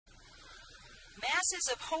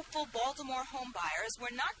masses of hopeful Baltimore homebuyers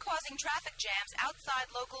were not causing traffic jams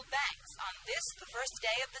outside local banks on this, the first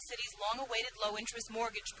day of the city's long-awaited low-interest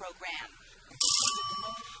mortgage program.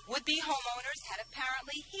 Would-be homeowners had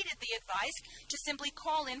apparently heeded the advice to simply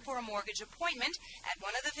call in for a mortgage appointment at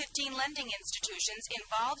one of the 15 lending institutions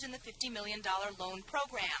involved in the $50 million loan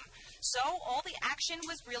program. So all the action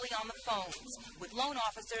was really on the phones, with loan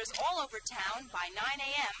officers all over town by 9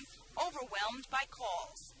 a.m., overwhelmed by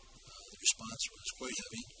calls. The response was quite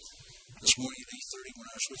heavy. This morning at 8:30 when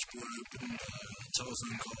our switchboard opened,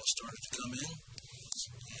 telephone calls started to come in.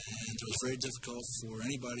 And it was very difficult for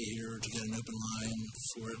anybody here to get an open line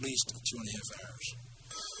for at least 2.5 hours.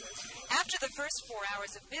 After the first 4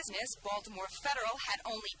 hours of business, Baltimore Federal had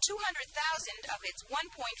only $200,000 of its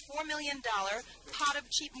 $1.4 million pot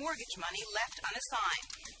of cheap mortgage money left unassigned.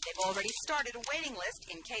 They've already started a waiting list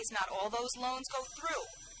in case not all those loans go through.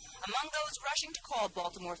 Among those rushing to call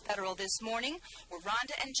Baltimore Federal this morning were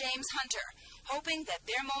Rhonda and James Hunter, hoping that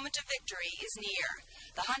their moment of victory is near.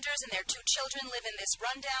 The Hunters and their 2 children live in this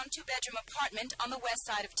rundown 2-bedroom apartment on the west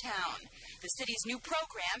side of town. The city's new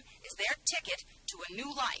program is their ticket to a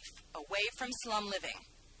new life, away from slum living.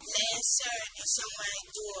 Last Saturday, somebody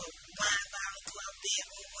threw a wine bottle to our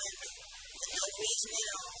bedroom window for no reason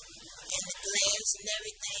at all. And the glass and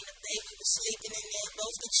everything, the baby was sleeping in there,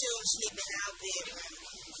 both the children sleeping in our bedroom.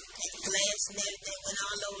 And the glass and everything went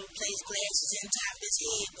all over the place. Glass was on top of his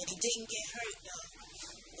head, but he didn't get hurt though.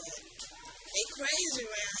 But they crazy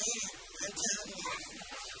around here, I'm telling you.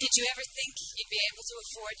 Did you ever think you'd be able to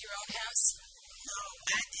afford your own house? No,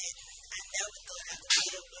 I didn't. I never thought I could be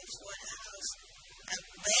able to afford a house. I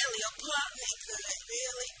barely apartment could,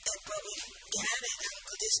 really. But we got it.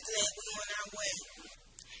 I'm just glad we're on our way.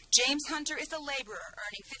 James Hunter is a laborer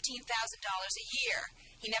earning $15,000 a year.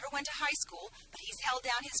 He never went to high school, but he's held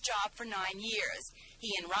down his job for 9 years.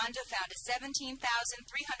 He and Rhonda found a $17,300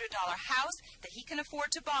 house that he can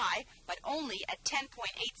afford to buy, but only at 10.86%.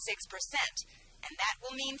 And that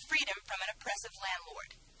will mean freedom from an oppressive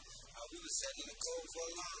landlord. We were sitting in the cold for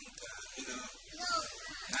a long time, you know.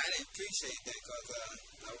 I didn't appreciate that because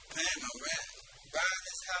I was paying my rent. Buying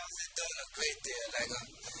this house is doing a great deal, like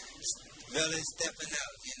I'm really stepping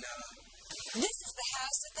up, you know. This is the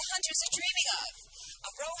house that the Hunters are dreaming of.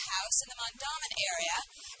 A row house in the Mondawmin area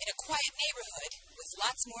in a quiet neighborhood with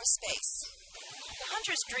lots more space. The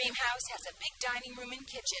Hunters' dream house has a big dining room and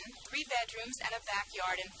kitchen, 3 bedrooms, and a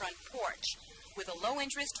backyard and front porch. With a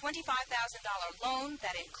low-interest $25,000 loan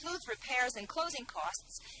that includes repairs and closing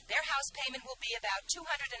costs, their house payment will be about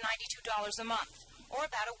 $292 a month, or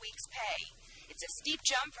about a week's pay. It's a steep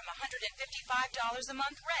jump from $155 a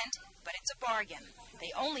month rent, but it's a bargain.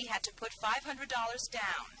 They only had to put $500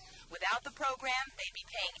 down. Without the program, they'd be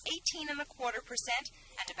paying 18.25%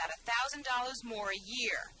 and about $1,000 more a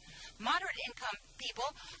year. Moderate-income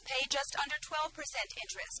people pay just under 12%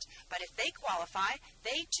 interest, but if they qualify,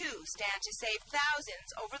 they too stand to save thousands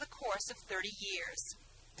over the course of 30 years.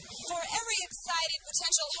 For every excited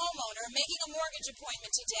potential homeowner making a mortgage appointment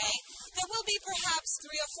today, there will be perhaps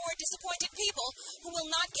 3 or 4 disappointed people who will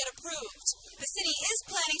not get approved. The city is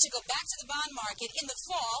planning to go back to the bond market in the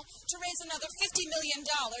fall to raise another $50 million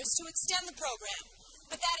to extend the program.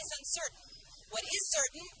 But that is uncertain. What is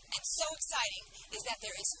certain and so exciting is that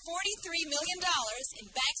there is $43 million in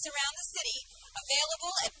banks around the city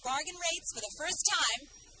available at bargain rates for the first time,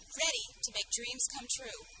 ready to make dreams come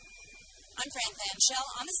true. I'm Fran Fanchel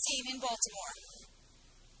on the scene in Baltimore.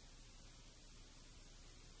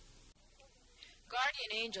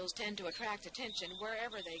 Guardian angels tend to attract attention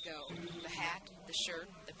wherever they go. The hat, the shirt,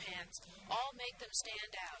 the pants, all make them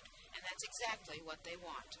stand out, and that's exactly what they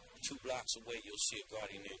want. 2 blocks away, you'll see a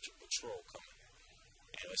Guardian Angel patrol coming.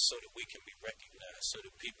 And it's so that we can be recognized, so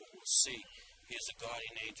that people will see here's a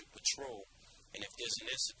Guardian Angel patrol, and if there's an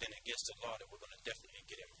incident against the law, then we're going to definitely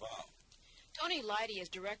get involved. Tony Leidy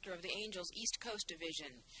is director of the Angels East Coast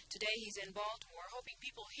Division. Today he's in Baltimore, hoping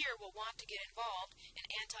people here will want to get involved in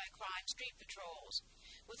anti-crime street patrols.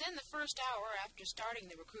 Within the first hour after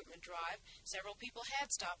starting the recruitment drive, several people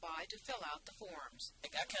had stopped by to fill out the forms.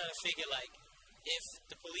 I kind of figure, if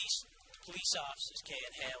the police officers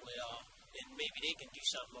can't handle it all, then maybe they can do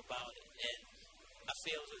something about it. And I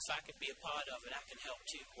feel if I can be a part of it, I can help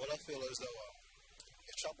too. Well, I feel as though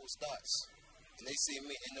if trouble starts, and they see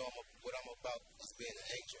me and know what I'm about as being an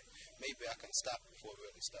angel, maybe I can stop it before it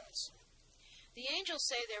really starts. The Angels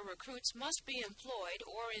say their recruits must be employed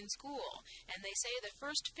or in school, and they say the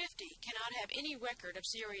first 50 cannot have any record of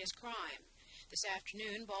serious crime. This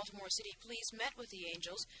afternoon, Baltimore City Police met with the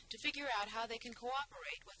Angels to figure out how they can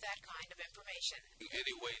cooperate with that kind of information.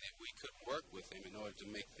 Any way that we could work with them in order to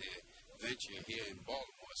make their venture here in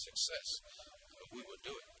Baltimore a success. we will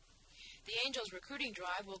do it. The Angels recruiting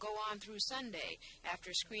drive will go on through Sunday.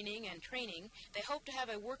 After screening and training, they hope to have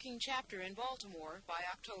a working chapter in Baltimore by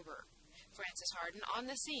October. Frances Harden on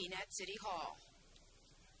the scene at City Hall.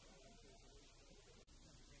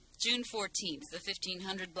 June 14th, the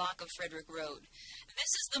 1500 block of Frederick Road.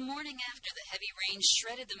 This is the morning after the heavy rain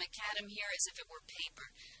shredded the macadam here as if it were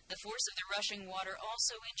paper. The force of the rushing water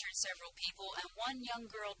also injured several people, and one young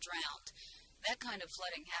girl drowned. That kind of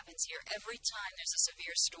flooding happens here every time there's a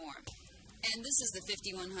severe storm. And this is the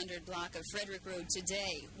 5100 block of Frederick Road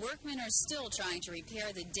today. Workmen are still trying to repair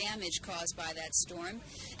the damage caused by that storm.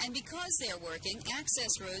 And because they're working,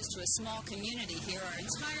 access roads to a small community here are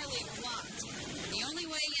entirely blocked. The only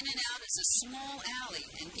way in and out is a small alley,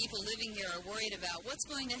 and people living here are worried about what's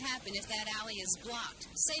going to happen if that alley is blocked,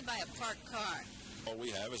 say by a parked car. All we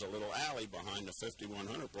have is a little alley behind the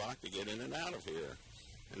 5100 block to get in and out of here.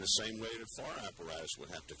 In the same way that fire apparatus would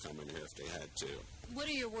have to come in here if they had to. What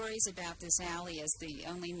are your worries about this alley as the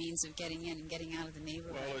only means of getting in and getting out of the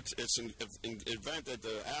neighborhood? Well, it's an event that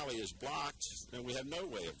the alley is blocked, and we have no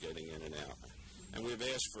way of getting in and out. And we've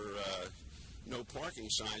asked for no parking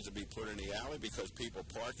signs to be put in the alley because people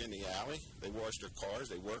park in the alley. They wash their cars,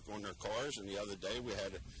 they work on their cars, and the other day we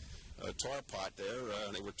had a tar pot there,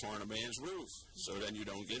 and they were tearing a man's roof. So then you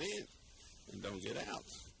don't get in and don't get out.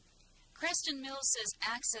 Creston Mills says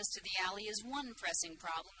access to the alley is one pressing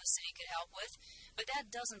problem the city could help with, but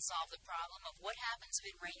that doesn't solve the problem of what happens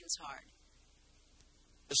if it rains hard.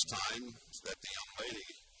 This time that the young lady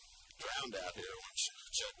drowned out here on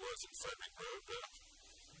Chedworth and Frederick Road,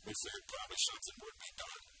 we figured probably something would be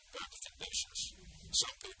done about the conditions.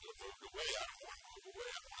 Some people have moved away. I don't want to move away.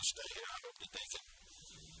 I want to stay here. I hope that they can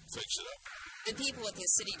fix it up. The people at the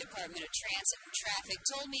City Department of Transit and Traffic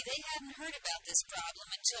told me they hadn't heard about this problem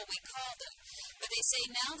until we called them. But they say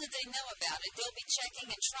now that they know about it, they'll be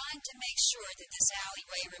checking and trying to make sure that this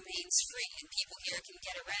alleyway remains free and people here can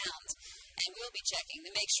get around. And we'll be checking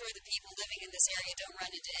to make sure the people living in this area don't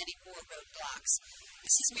run into any more roadblocks.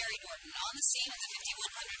 This is Mary Norton on the scene of the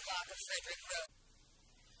 5100 block of Frederick Road.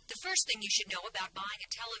 The first thing you should know about buying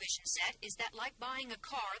a television set is that, like buying a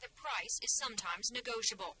car, the price is sometimes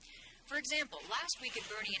negotiable. For example, last week at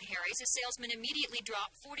Bernie and Harry's, a salesman immediately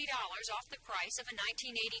dropped $40 off the price of a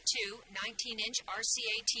 1982 19-inch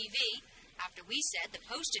RCA TV after we said the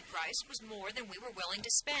posted price was more than we were willing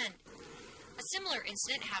to spend. A similar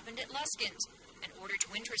incident happened at Luskin's. In order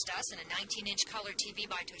to interest us in a 19-inch color TV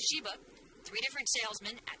by Toshiba, 3 different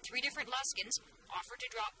salesmen at 3 different Luskin's offered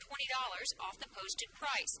to drop $20 off the posted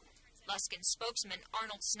price. Luskin's spokesman,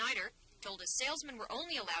 Arnold Snyder, told us salesmen were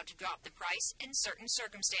only allowed to drop the price in certain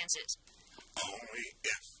circumstances. Only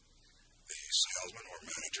if the salesman or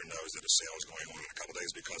manager knows that a sale is going on in a couple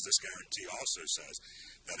days, because this guarantee also says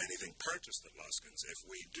that anything purchased at Luskin's, if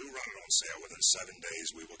we do run it on sale within 7 days,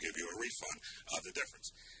 we will give you a refund of the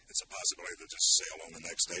difference. It's a possibility that there's a sale on the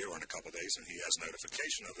next day or in a couple of days, and he has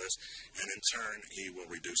notification of this, and in turn, he will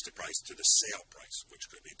reduce the price to the sale price, which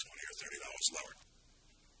could be $20 or $30 lower.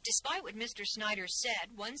 Despite what Mr. Snyder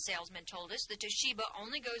said, one salesman told us that Toshiba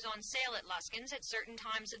only goes on sale at Luskin's at certain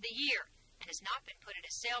times of the year and has not been put at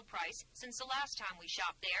a sale price since the last time we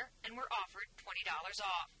shopped there and were offered $20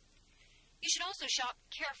 off. You should also shop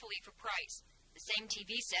carefully for price. The same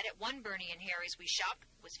TV set at one Bernie and Harry's we shopped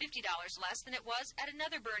was $50 less than it was at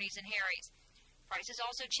another Bernie's and Harry's. Prices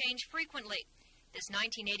also change frequently. This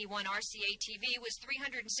 1981 RCA TV was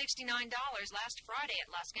 $369 last Friday at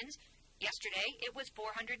Luskin's. Yesterday, it was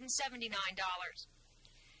 $479.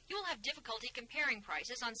 You will have difficulty comparing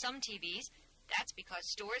prices on some TVs. That's because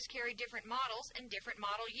stores carry different models and different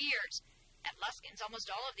model years. At Luskin's,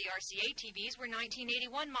 almost all of the RCA TVs were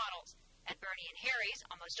 1981 models. At Bernie and Harry's,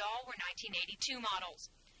 almost all were 1982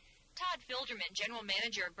 models. Todd Filderman, general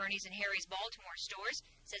manager of Bernie's and Harry's Baltimore stores,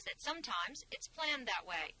 says that sometimes it's planned that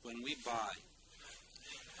way. When we buy,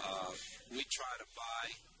 we try to buy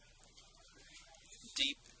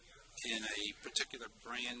deep in a particular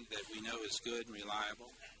brand that we know is good and reliable.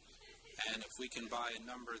 And if we can buy a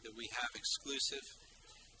number that we have exclusive,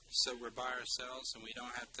 so we're by ourselves and we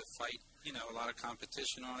don't have to fight, a lot of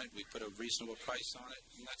competition on it, we put a reasonable price on it,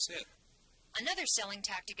 and that's it. Another selling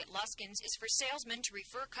tactic at Luskin's is for salesmen to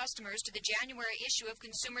refer customers to the January issue of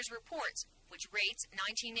Consumers Reports, which rates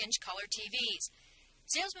 19-inch color TVs.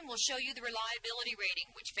 Salesmen will show you the reliability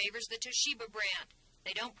rating, which favors the Toshiba brand.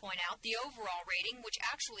 They don't point out the overall rating, which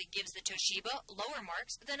actually gives the Toshiba lower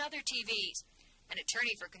marks than other TVs. An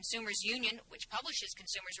attorney for Consumers Union, which publishes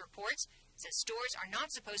Consumers Reports, says stores are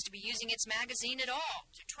not supposed to be using its magazine at all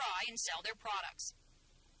to try and sell their products.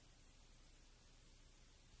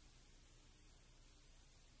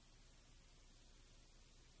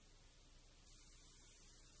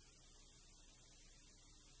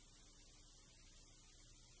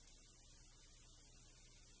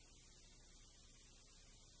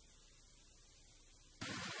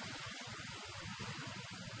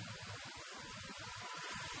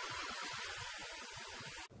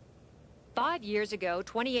 5 years ago,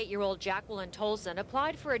 28-year-old Jacqueline Tolson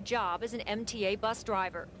applied for a job as an MTA bus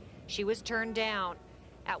driver. She was turned down.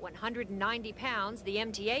 At 190 pounds, the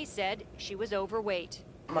MTA said she was overweight.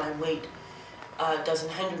 My weight doesn't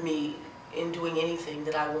hinder me in doing anything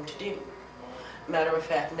that I want to do. Matter of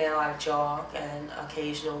fact, now I jog and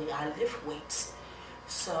occasionally I lift weights.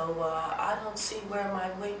 So I don't see where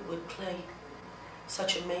my weight would play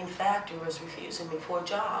such a main factor as refusing me for a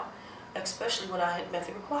job, especially when I had met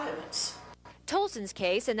the requirements. Tolson's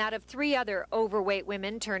case and that of 3 other overweight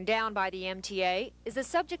women turned down by the MTA is the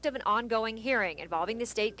subject of an ongoing hearing involving the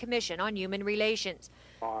State Commission on Human Relations.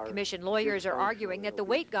 Commission lawyers are arguing that the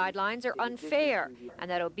weight guidelines are unfair and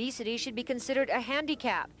that obesity should be considered a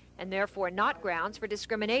handicap and therefore not grounds for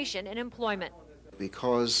discrimination in employment.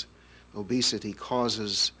 Because obesity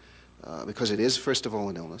causes, because it is first of all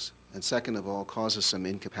an illness, and second of all causes some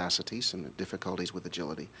incapacity, some difficulties with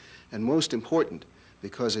agility, and most important,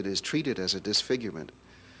 because it is treated as a disfigurement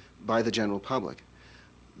by the general public.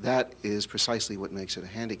 That is precisely what makes it a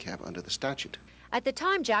handicap under the statute. At the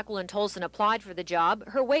time Jacqueline Tolson applied for the job,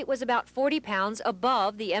 her weight was about 40 pounds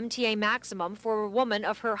above the MTA maximum for a woman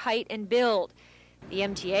of her height and build. The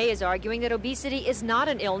MTA is arguing that obesity is not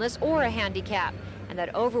an illness or a handicap, and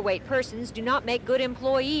that overweight persons do not make good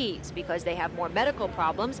employees because they have more medical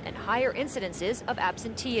problems and higher incidences of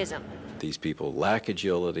absenteeism. These people lack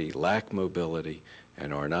agility, lack mobility,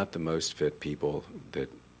 and are not the most fit people that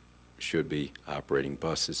should be operating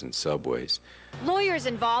buses and subways. Lawyers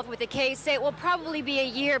involved with the case say it will probably be a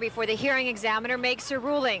year before the hearing examiner makes a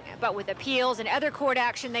ruling. But with appeals and other court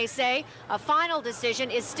action, they say, a final decision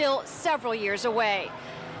is still several years away.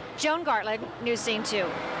 Joan Gartland, News Scene 2.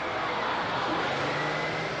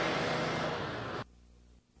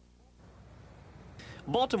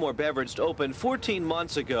 Baltimore Beverage opened 14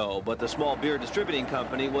 months ago, but the small beer distributing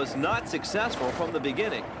company was not successful from the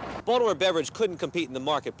beginning. Baltimore Beverage couldn't compete in the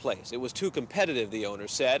marketplace. It was too competitive, the owner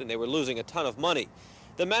said, and they were losing a ton of money.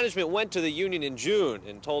 The management went to the union in June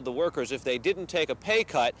and told the workers if they didn't take a pay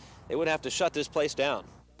cut, they would have to shut this place down.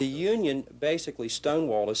 The union basically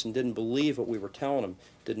stonewalled us and didn't believe what we were telling them,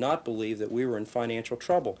 did not believe that we were in financial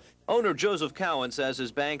trouble. Owner Joseph Cowan says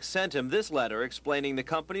his bank sent him this letter explaining the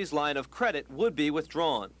company's line of credit would be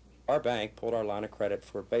withdrawn. Our bank pulled our line of credit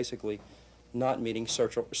for basically not meeting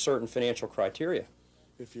certain financial criteria.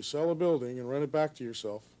 If you sell a building and rent it back to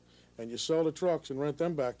yourself, and you sell the trucks and rent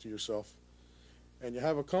them back to yourself, and you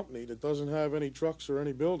have a company that doesn't have any trucks or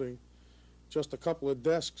any building, just a couple of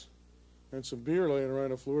desks and some beer laying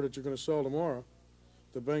around the floor that you're going to sell tomorrow,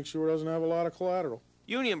 the bank sure doesn't have a lot of collateral.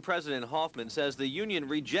 Union President Hoffman says the union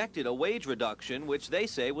rejected a wage reduction, which they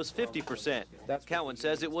say was 50%. Cowan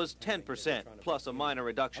says it was 10%, plus a minor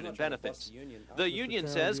reduction in benefits. The union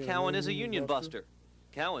says Cowan is a union buster.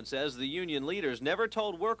 Cowan says the union leaders never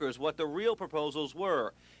told workers what the real proposals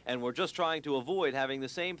were, and were just trying to avoid having the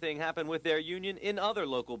same thing happen with their union in other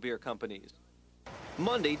local beer companies.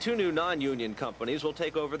 Monday, 2 new non-union companies will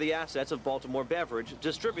take over the assets of Baltimore Beverage,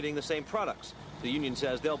 distributing the same products. The union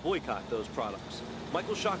says they'll boycott those products.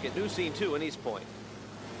 Michael Shockett, News Scene 2 in East Point.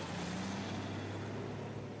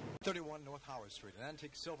 31 North Howard Street, an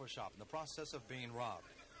antique silver shop in the process of being robbed.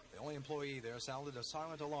 The only employee there sounded a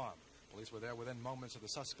silent alarm. Police were there within moments of the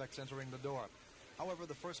suspects entering the door. However,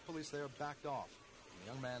 the first police there backed off. In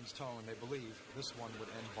the young man's tone, they believed this one would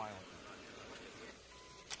end violently.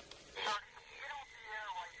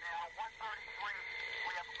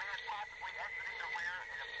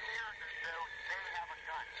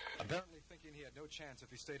 Apparently thinking he had no chance if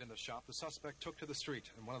he stayed in the shop, the suspect took to the street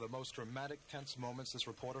in one of the most dramatic, tense moments this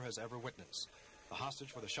reporter has ever witnessed. The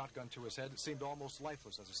hostage with a shotgun to his head seemed almost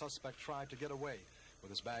lifeless as the suspect tried to get away with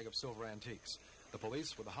his bag of silver antiques. The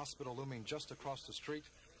police, with the hospital looming just across the street,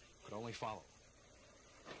 could only follow.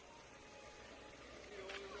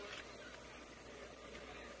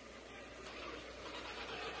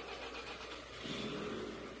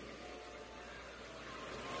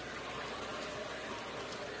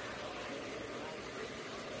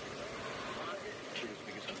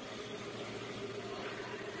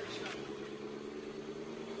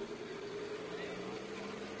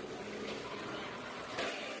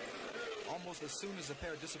 Almost as soon as the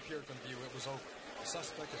pair disappeared from view, it was over. The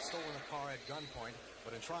suspect had stolen a car at gunpoint,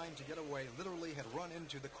 but in trying to get away, literally had run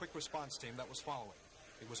into the quick response team that was following.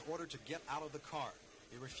 He was ordered to get out of the car.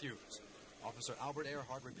 He refused. Officer Albert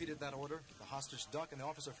Earhart repeated that order. The hostage ducked, and the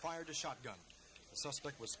officer fired a shotgun. The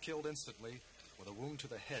suspect was killed instantly with a wound to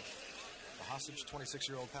the head. The hostage,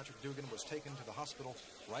 26-year-old Patrick Dugan, was taken to the hospital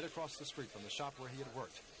right across the street from the shop where he had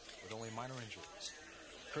worked, with only minor injuries.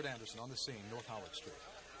 Kurt Anderson on the scene, North Howard Street.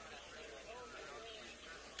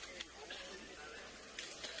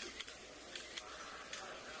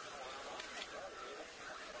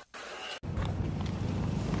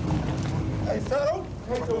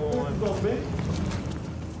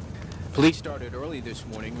 Police started early this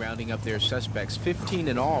morning rounding up their suspects. 15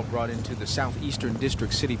 in all brought into the Southeastern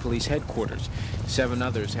District City Police headquarters. 7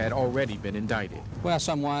 others had already been indicted. Well,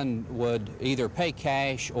 someone would either pay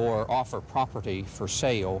cash or offer property for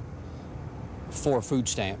sale for food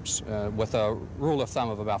stamps with a rule of thumb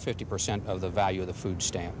of about 50% of the value of the food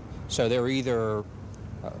stamp. So they're either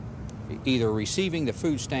receiving the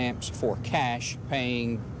food stamps for cash,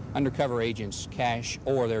 paying undercover agents cash,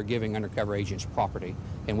 or they're giving undercover agents property.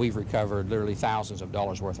 And we've recovered literally thousands of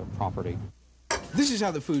dollars worth of property. This is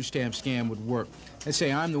how the food stamp scam would work. Let's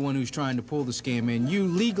say I'm the one who's trying to pull the scam in. You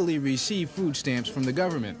legally receive food stamps from the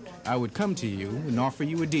government. I would come to you and offer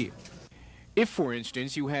you a deal. If, for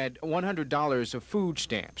instance, you had $100 of food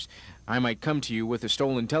stamps, I might come to you with a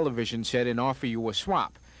stolen television set and offer you a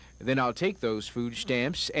swap. Then I'll take those food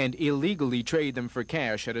stamps and illegally trade them for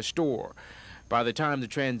cash at a store. By the time the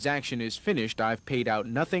transaction is finished, I've paid out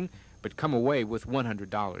nothing but come away with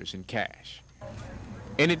 $100 in cash.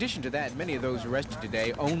 In addition to that, many of those arrested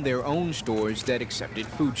today owned their own stores that accepted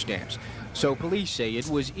food stamps. So police say it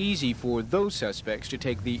was easy for those suspects to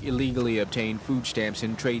take the illegally obtained food stamps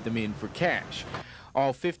and trade them in for cash.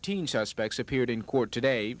 All 15 suspects appeared in court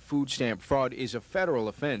today. Food stamp fraud is a federal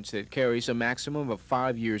offense that carries a maximum of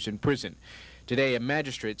 5 years in prison. Today, a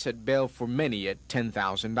magistrate set bail for many at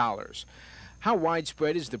 $10,000. How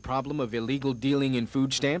widespread is the problem of illegal dealing in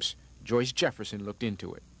food stamps? Joyce Jefferson looked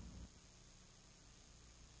into it.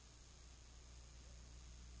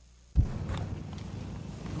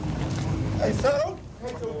 Hey, so?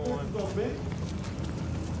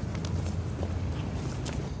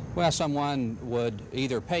 Well, someone would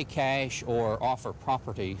either pay cash or offer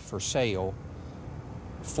property for sale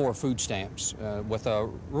for food stamps with a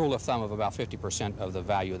rule of thumb of about 50% of the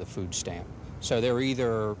value of the food stamp. So they're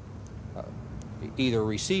either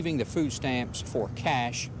receiving the food stamps for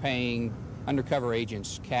cash, paying undercover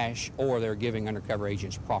agents cash, or they're giving undercover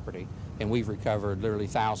agents property. And we've recovered literally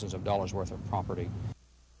thousands of dollars worth of property.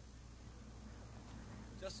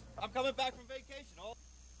 I'm coming back from vacation.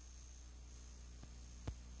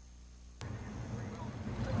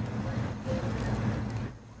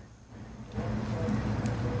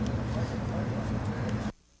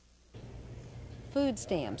 Food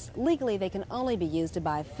stamps. Legally, they can only be used to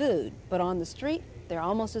buy food, but on the street, they're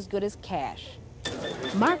almost as good as cash.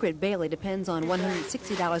 Margaret Bailey depends on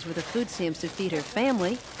 $160 worth of food stamps to feed her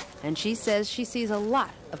family, and she says she sees a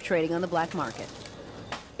lot of trading on the black market.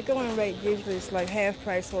 The going rate usually is like half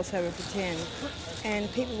price or 7 for 10,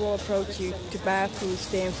 and people will approach you to buy food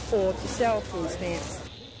stamps or to sell food stamps.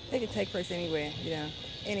 They can take place anywhere, you know,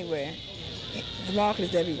 anywhere. The market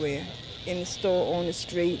is everywhere, in the store, on the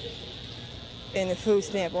street, in the food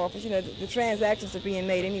stamp office. You know, the transactions are being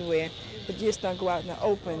made anywhere, but you just don't go out in the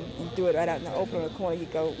open and do it right out in the open on the corner. You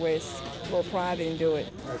go where it's more private and do it.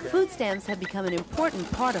 Food stamps have become an important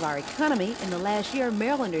part of our economy. In the last year,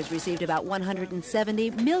 Marylanders received about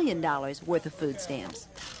 $170 million worth of food stamps.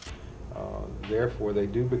 Therefore, they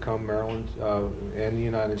do become Maryland's and the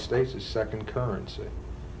United States' second currency.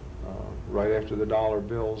 Right after the dollar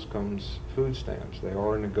bills comes food stamps. They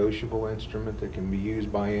are a negotiable instrument that can be used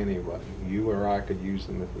by anybody. You or I could use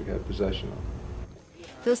them if we had possession of them.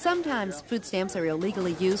 Though sometimes food stamps are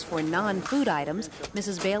illegally used for non-food items,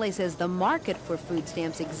 Mrs. Bailey says the market for food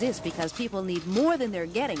stamps exists because people need more than they're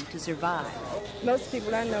getting to survive. Most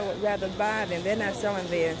people I know would rather buy them. They're not selling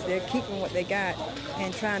theirs. They're keeping what they got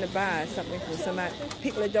and trying to buy something from somebody.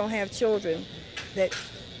 People that don't have children that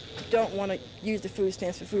don't want to use the food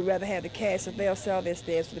stamps for food, rather have the cash, so they'll sell their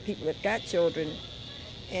stamps for the people that got children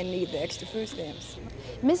and need the extra food stamps.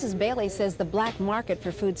 Mrs. Bailey says the black market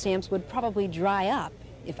for food stamps would probably dry up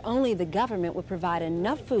if only the government would provide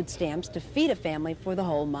enough food stamps to feed a family for the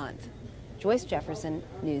whole month. Joyce Jefferson,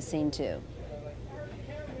 News Scene 2.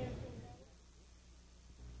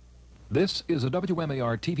 This is a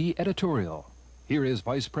WMAR-TV editorial. Here is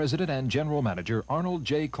Vice President and General Manager Arnold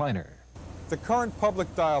J. Kleiner. The current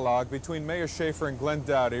public dialogue between Mayor Schaefer and Glenn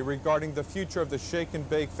Dowdy regarding the future of the Shake and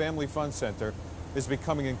Bake Family Fun Center is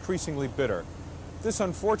becoming increasingly bitter. This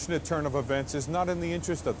unfortunate turn of events is not in the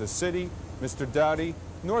interest of the city, Mr. Dowdy,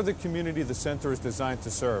 nor the community the center is designed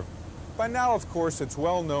to serve. By now, of course, it's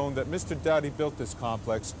well known that Mr. Dowdy built this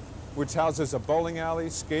complex, which houses a bowling alley,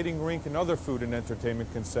 skating rink, and other food and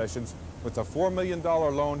entertainment concessions, with a $4 million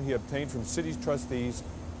loan he obtained from city trustees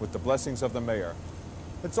with the blessings of the mayor.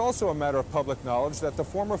 It's also a matter of public knowledge that the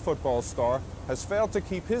former football star has failed to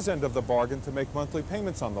keep his end of the bargain to make monthly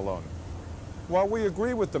payments on the loan. While we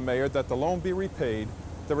agree with the mayor that the loan be repaid,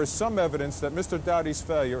 there is some evidence that Mr. Dowdy's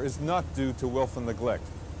failure is not due to willful neglect.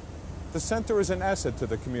 The center is an asset to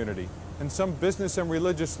the community, and some business and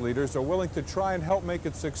religious leaders are willing to try and help make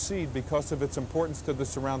it succeed because of its importance to the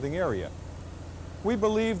surrounding area. We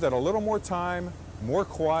believe that a little more time, more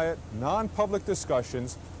quiet, non-public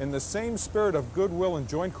discussions in the same spirit of goodwill and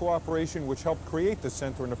joint cooperation which helped create the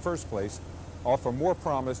center in the first place offer more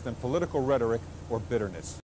promise than political rhetoric or bitterness.